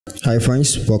Hi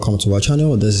friends, welcome to our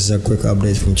channel. This is a quick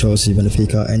update from Chelsea,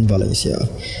 Benfica and Valencia.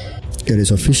 It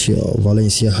is official,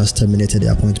 Valencia has terminated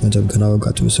the appointment of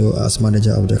Gattuso as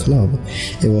manager of the club.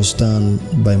 It was done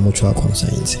by mutual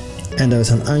consent. And there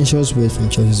is an anxious wait from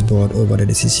Chelsea's board over the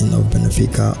decision of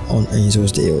Benfica on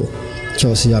Enzo's deal.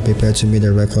 Chelsea are prepared to meet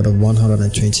a record of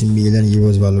 120 million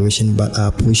euros valuation but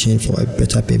are pushing for a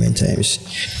better payment terms.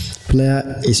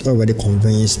 Player is already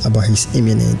convinced about his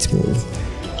imminent move.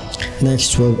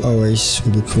 Next 12 hours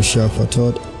will be crucial for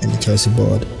Todd and the Chelsea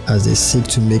board as they seek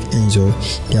to make Enzo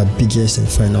their biggest and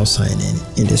final signing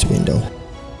in this window.